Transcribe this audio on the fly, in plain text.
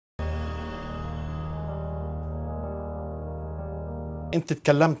أنت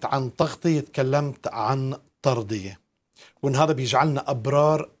تكلمت عن تغطية، تكلمت عن ترضية، وإن هذا بيجعلنا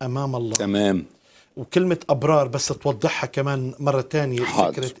أبرار أمام الله. تمام. وكلمة أبرار بس توضحها كمان مرة تانية،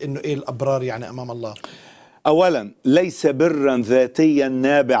 حاضر. فكرة إنه إيه الأبرار يعني أمام الله. أولا ليس برا ذاتيا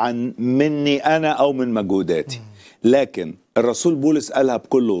نابعا مني أنا أو من مجهوداتي، لكن الرسول بولس قالها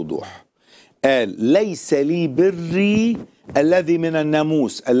بكل وضوح، قال ليس لي بري الذي من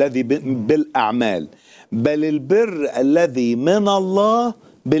الناموس الذي بالأعمال، بل البر الذي من الله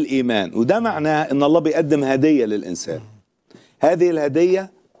بالإيمان. وده معناه أن الله بيقدم هدية للإنسان. هذه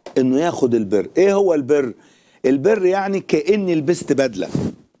الهدية أنه ياخد البر. إيه هو البر؟ البر يعني كأني لبست بدلة،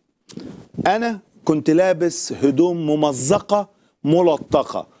 أنا كنت لابس هدوم ممزقة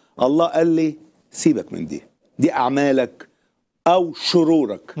ملطقة، الله قال لي سيبك من دي أعمالك أو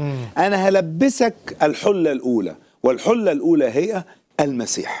شرورك، أنا هلبسك الحلة الأولى، والحلة الأولى هي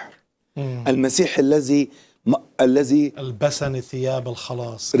المسيح. المسيح الذي ألبسني ثياب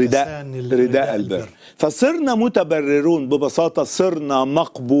الخلاص، رداء البر. فصرنا متبررون، ببساطة صرنا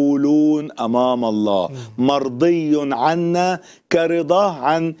مقبولون أمام الله، مرضي عنا كرضاه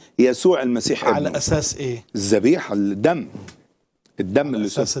عن يسوع المسيح ابنه. على أساس إيه؟ الذبيحة، الدم على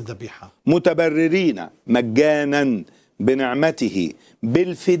أساس الذبيحة. متبررين مجانا بنعمته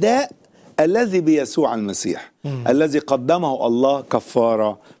بالفداء الذي بيسوع المسيح، الذي قدمه الله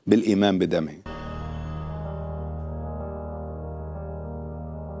كفارة بالإيمان بدمه.